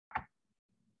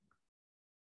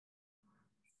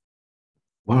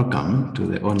Welcome to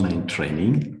the online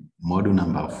training, module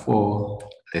number 4,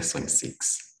 lesson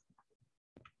 6.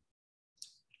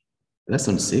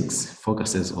 Lesson 6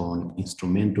 focuses on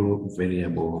instrumental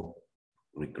variable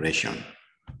regression.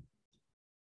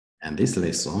 And this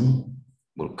lesson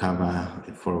will cover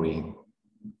the following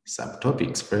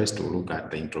subtopics. First, we'll look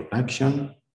at the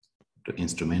introduction to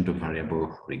instrumental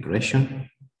variable regression.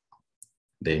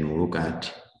 Then we'll look at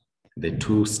the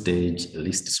two-stage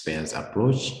least squares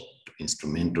approach to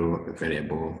instrumental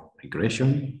variable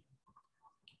regression.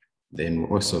 Then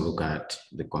we'll also look at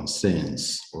the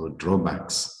concerns or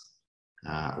drawbacks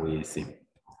with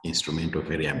instrumental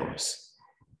variables.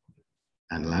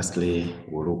 And lastly,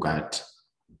 we'll look at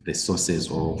the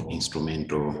sources of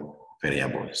instrumental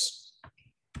variables.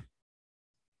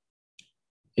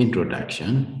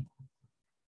 Introduction.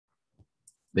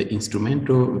 The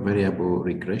instrumental variable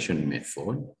regression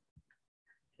method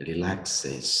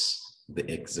relaxes the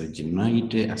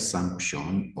exogeneity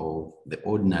assumption of the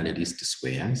ordinary least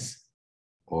squares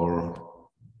or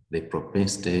the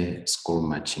propensity score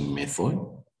matching method.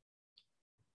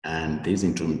 And these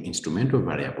instrumental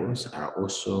variables are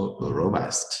also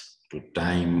robust to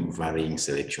time varying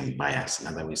selection bias. In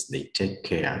other words, they take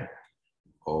care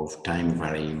of time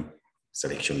varying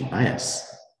selection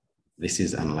bias. This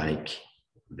is unlike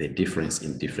the difference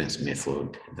in difference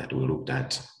method that we looked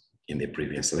at in the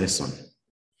previous lesson.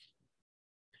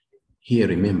 Here,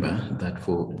 remember that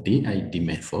for DID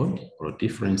method or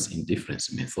difference in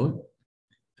difference method,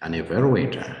 an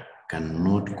evaluator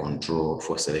cannot control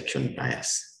for selection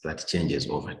bias that changes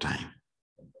over time.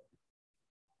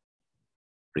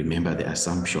 Remember, the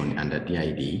assumption under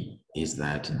DID is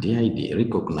that DID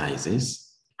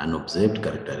recognizes unobserved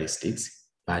characteristics,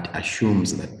 but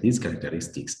assumes that these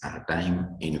characteristics are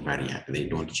time invariant. They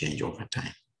don't change over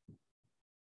time.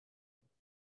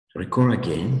 Recall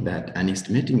again that an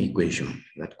estimating equation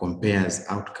that compares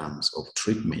outcomes of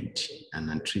treatment and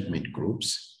non-treatment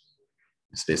groups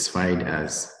specified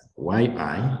as yi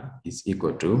is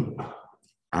equal to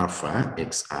alpha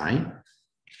xi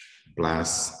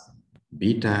plus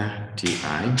beta ti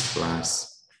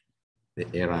plus the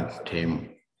error term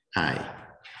I.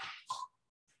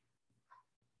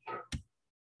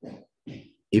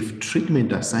 If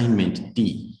treatment assignment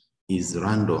D is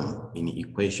random in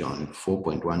equation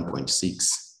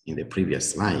 4.1.6 in the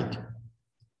previous slide,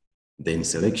 then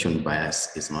selection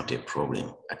bias is not a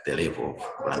problem at the level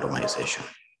of randomization.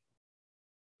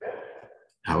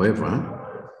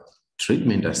 However,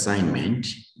 treatment assignment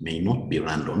may not be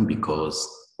random because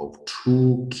of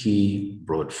two key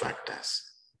broad factors.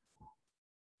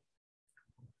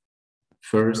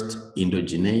 First,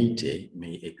 endogeneity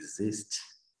may exist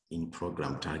in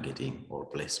program targeting or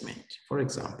placement. For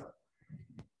example,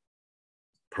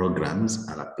 programs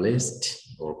are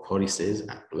placed or policies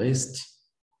are placed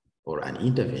or an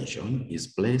intervention is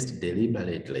placed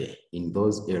deliberately in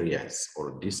those areas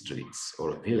or districts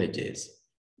or villages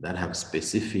that have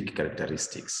specific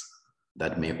characteristics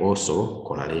that may also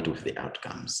correlate with the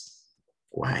outcomes.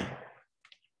 Why?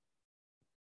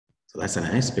 So that's an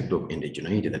aspect of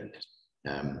endogeneity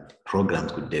that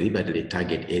programs could deliberately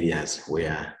target areas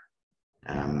where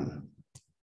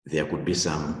there could be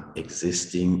some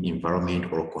existing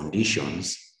environment or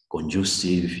conditions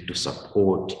conducive to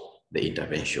support the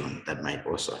intervention that might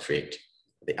also affect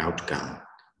the outcome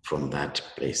from that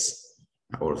place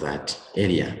or that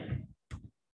area.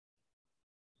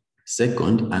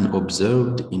 Second, an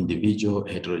observed individual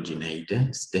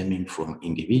heterogeneity stemming from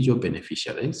individual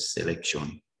beneficiaries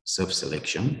selection,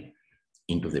 self-selection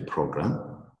into the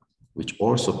program, which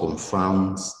also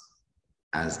confounds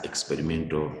as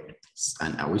experimental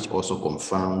and which also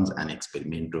confounds an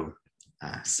experimental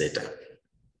setup.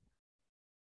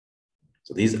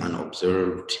 So these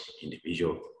unobserved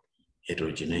individual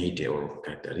heterogeneity or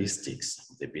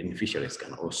characteristics, the beneficiaries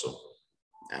can also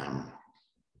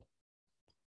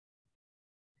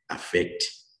affect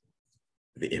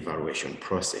the evaluation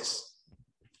process.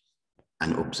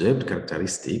 Unobserved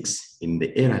characteristics in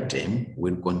the error term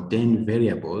will contain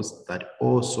variables that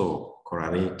also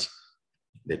correlate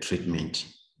the treatment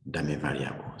dummy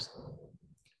variables.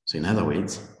 So in other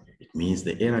words, it means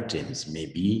the error terms may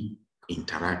be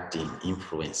interacting,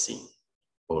 influencing,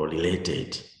 or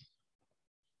related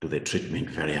to the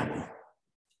treatment variable,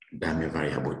 dummy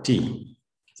variable T.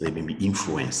 So they may be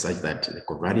influenced such that the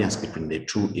covariance between the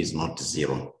two is not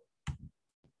zero.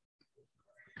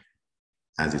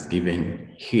 As is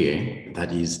given here,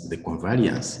 that is the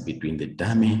covariance between the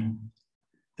dummy,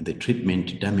 the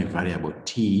treatment dummy variable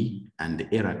T and the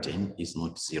error term is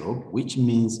not zero, which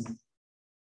means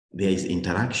there is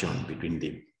interaction between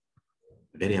the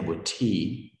variable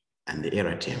T and the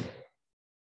error term.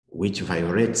 which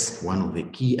violates one of the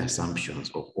key assumptions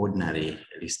of ordinary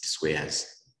least squares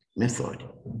method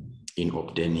in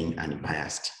obtaining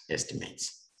unbiased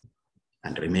estimates.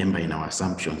 And remember, in our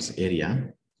assumptions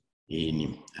area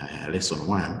in lesson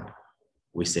 1,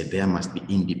 we said there must be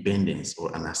independence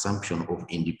or an assumption of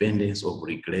independence of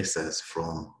regressors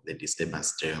from the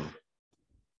disturbance term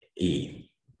E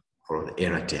or the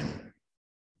error term.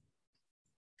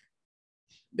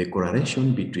 The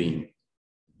correlation between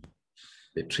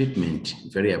the treatment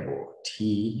variable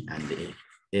T and the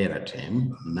error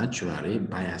term naturally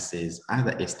biases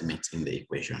other estimates in the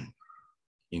equation,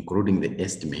 including the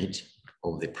estimate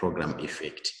of the program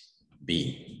effect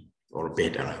B, or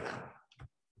beta rather.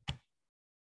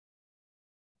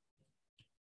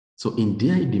 So in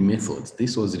DID methods,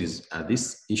 this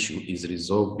issue is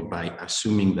resolved by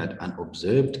assuming that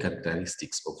unobserved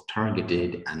characteristics of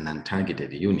targeted and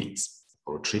non-targeted units,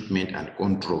 or treatment and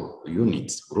control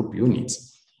units, group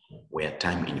units, were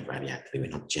time invariant, they were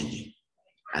not changing.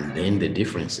 And then the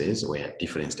differences were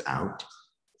differenced out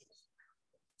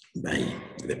by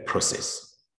the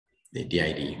process, the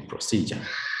DID procedure.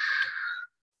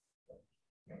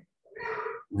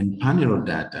 When panel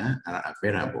data are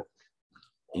available,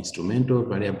 instrumental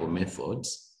variable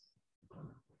methods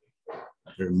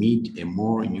permit a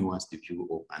more nuanced view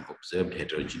of unobserved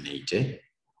heterogeneity,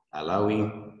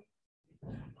 allowing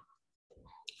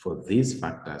for these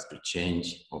factors to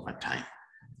change over time.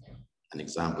 An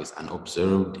example is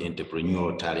unobserved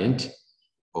entrepreneurial talent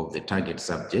of the target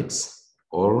subjects,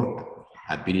 or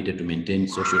ability to maintain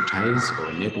social ties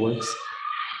or networks,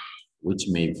 which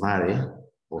may vary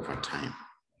over time.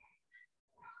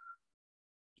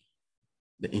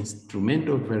 The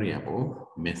instrumental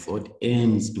variable method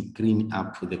aims to clean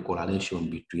up the correlation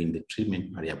between the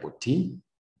treatment variable T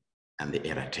and the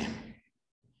error term,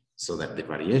 so that the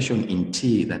variation in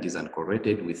T that is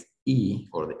uncorrelated with E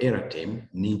or the error term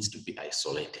needs to be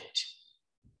isolated.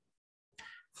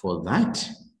 For that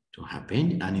to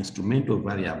happen, an instrumental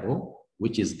variable,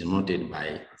 which is denoted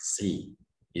by C,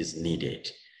 is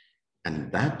needed.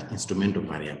 And that instrumental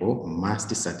variable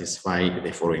must satisfy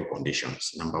the following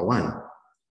conditions. Number one,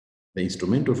 the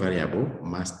instrumental variable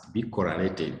must be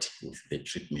correlated with the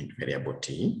treatment variable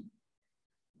T,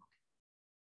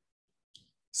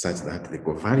 such that the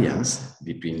covariance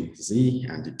between Z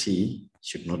and T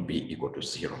should not be equal to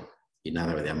 0. In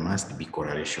other words, there must be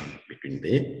correlation between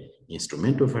the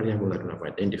instrumental variable that we have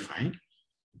identified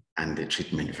and the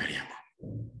treatment variable.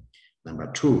 Number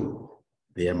two,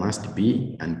 there must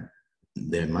be and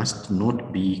there must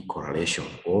not be correlation,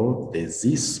 or the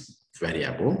Z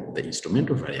variable, the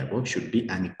instrumental variable, should be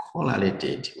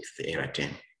uncorrelated with the error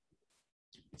term,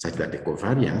 such that the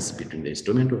covariance between the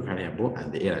instrumental variable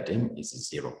and the error term is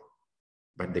 0.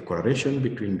 But the correlation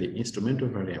between the instrumental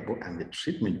variable and the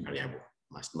treatment variable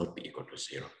must not be equal to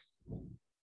 0.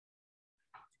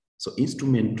 So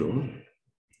instrumental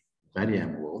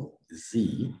variable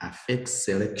Z affects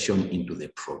selection into the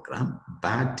program,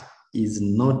 but is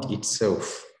not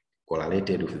itself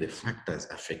correlated with the factors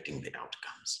affecting the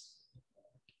outcomes.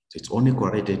 So it's only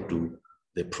correlated to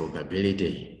the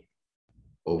probability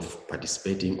of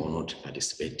participating or not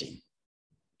participating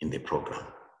in the program,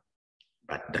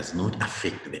 but does not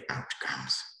affect the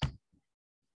outcomes.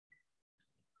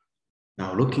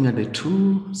 Now, looking at the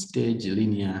two-stage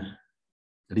linear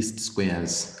least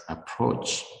squares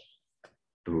approach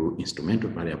to instrumental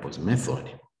variables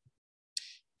method,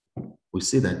 we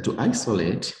see that to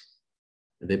isolate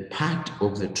the part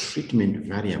of the treatment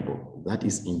variable that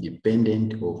is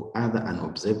independent of other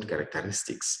unobserved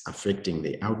characteristics affecting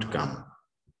the outcome,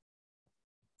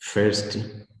 first,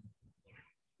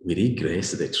 we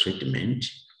regress the treatment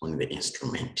on the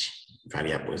instrument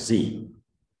variable Z.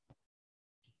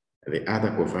 The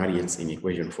other covariates in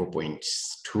equation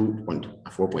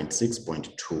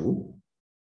 4.6.2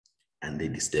 and the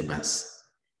disturbance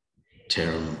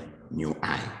term mu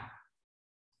I,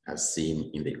 as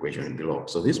seen in the equation below.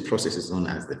 So this process is known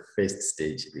as the first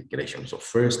stage regression. So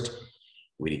first,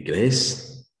 we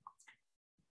regress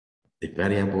the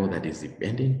variable that is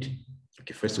dependent.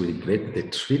 Okay, first we regress the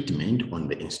treatment on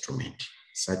the instrument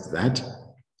such that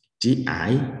Ti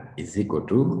is equal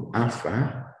to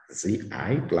alpha Zi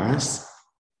plus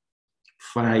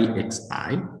phi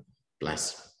xi plus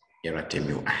error term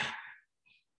mu I.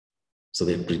 So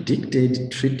the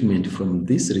predicted treatment from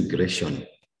this regression,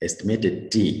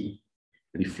 estimated T,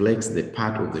 reflects the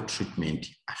part of the treatment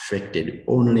affected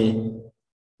only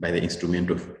by the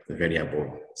instrumental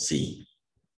variable C.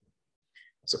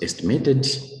 So estimated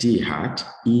T hat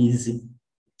is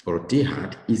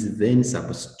then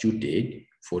substituted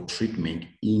for treatment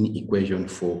in equation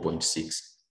 4.6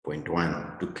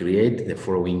 6.1 to create the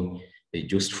following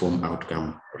reduced form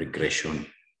outcome regression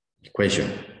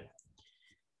equation.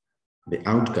 The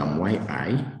outcome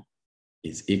yi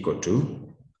is equal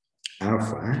to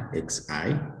alpha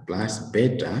xi plus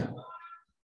beta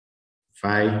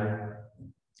phi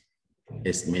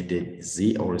estimated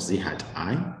z or z hat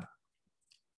I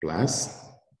plus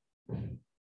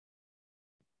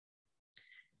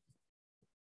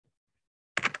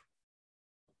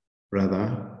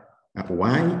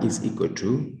y is equal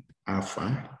to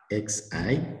alpha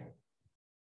xi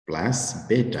plus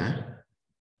beta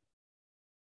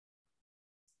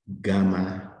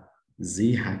gamma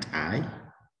z hat I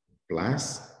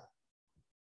plus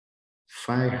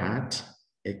phi hat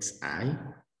xi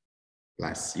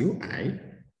plus ui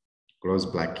close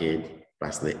bracket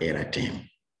plus the error term.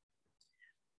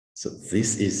 So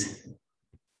this is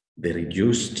the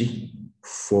reduced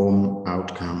form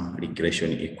outcome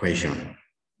regression equation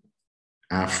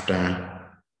after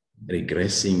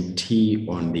regressing t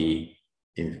on the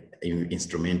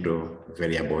instrumental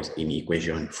variables in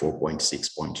equation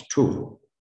 4.6.2.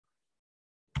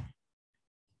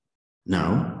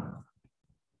 Now,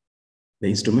 the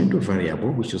instrumental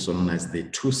variable, which is also known as the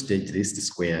two-stage least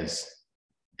squares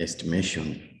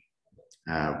estimation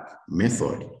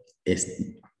method,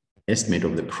 estimate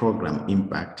of the program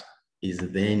impact is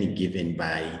then given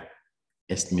by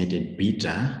estimated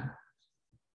beta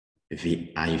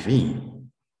VIV.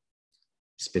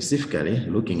 Specifically,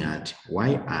 looking at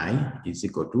yi is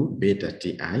equal to beta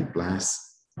ti plus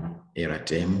error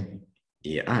term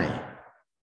ai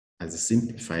as a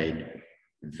simplified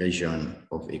version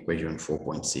of equation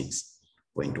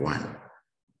 4.6.1.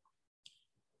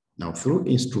 Now, through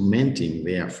instrumenting,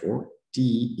 therefore,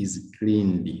 t is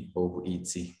cleaned of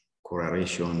its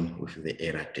correlation with the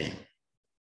error term.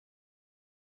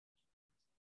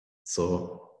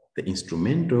 So the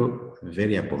instrumental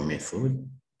variable method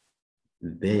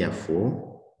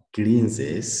therefore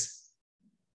cleanses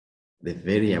the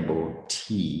variable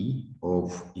t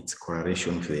of its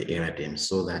correlation with the error term,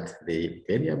 so that the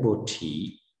variable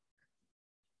t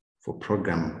for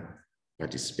program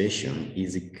participation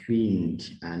is cleaned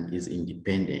and is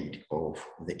independent of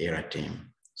the error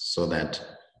term, so that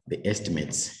the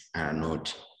estimates are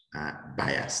not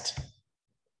biased.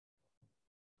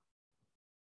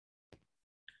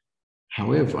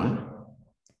 However,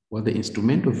 while the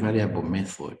instrumental variable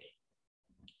method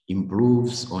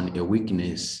improves on a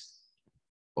weakness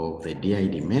of the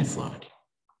DID method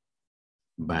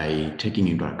by taking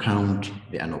into account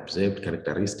the unobserved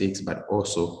characteristics, but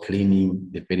also cleaning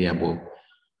the variable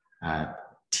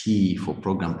t for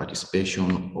program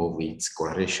participation of its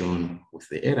correlation with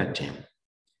the error term,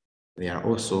 there are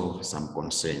also some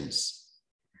concerns.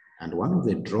 And one of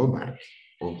the drawbacks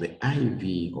of the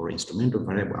IV or instrumental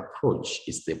variable approach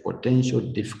is the potential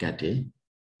difficulty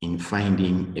in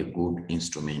finding a good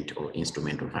instrument or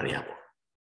instrumental variable.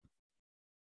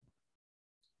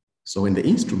 So when the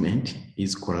instrument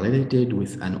is correlated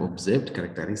with unobserved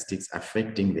characteristics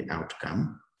affecting the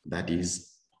outcome, that is,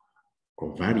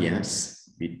 covariance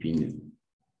between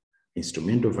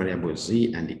instrumental variable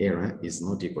z and the error is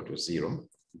not equal to 0,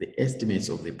 the estimates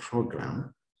of the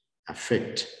program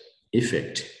effect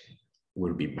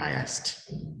will be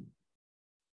biased.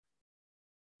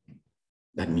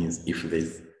 That means if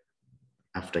there's,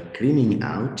 after cleaning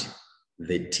out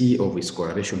the t of its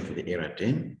correlation to the error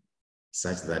term,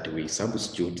 such that we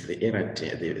substitute the error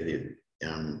term, the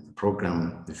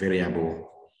program variable,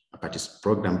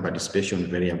 program participation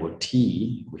variable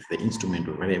t with the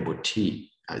instrumental variable t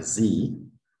as z,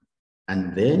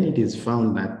 and then it is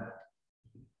found that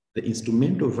the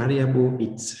instrumental variable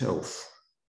itself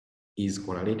is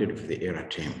correlated with the error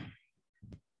term,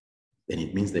 then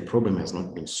it means the problem has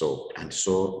not been solved, and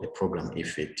so the program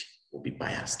effect will be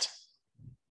biased.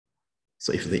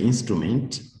 So if the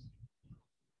instrument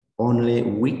only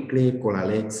weakly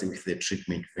correlates with the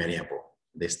treatment variable,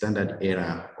 the standard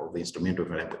error of the instrumental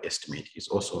variable estimate is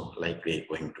also likely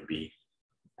going to be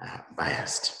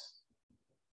biased.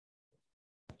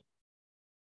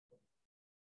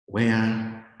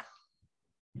 Where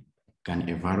can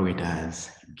evaluators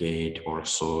get or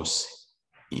source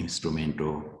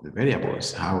instrumental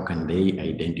variables? How can they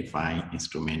identify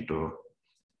instrumental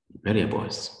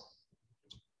variables?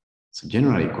 So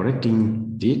generally,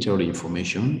 collecting detailed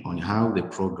information on how the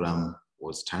program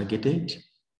was targeted,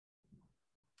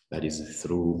 that is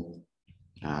through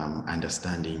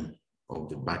understanding of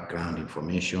the background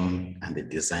information and the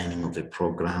designing of the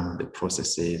program, the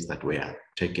processes that were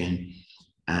taken,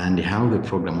 and how the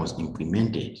program was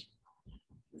implemented.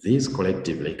 These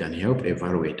collectively can help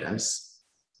evaluators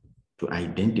to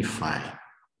identify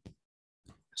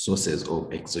sources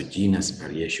of exogenous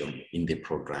variation in the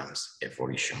program's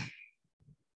evolution.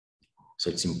 So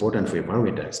it's important for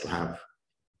evaluators to have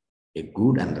a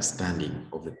good understanding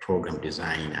of the program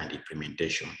design and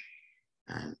implementation,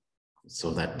 and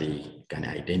so that they can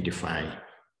identify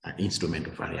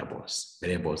instrumental variables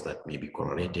that may be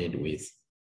correlated with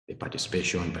the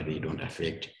participation, but they don't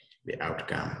affect the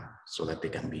outcome, so that they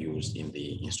can be used in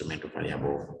the instrumental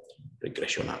variable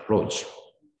regression approach.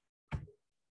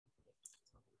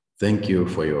 Thank you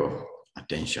for your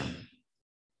attention.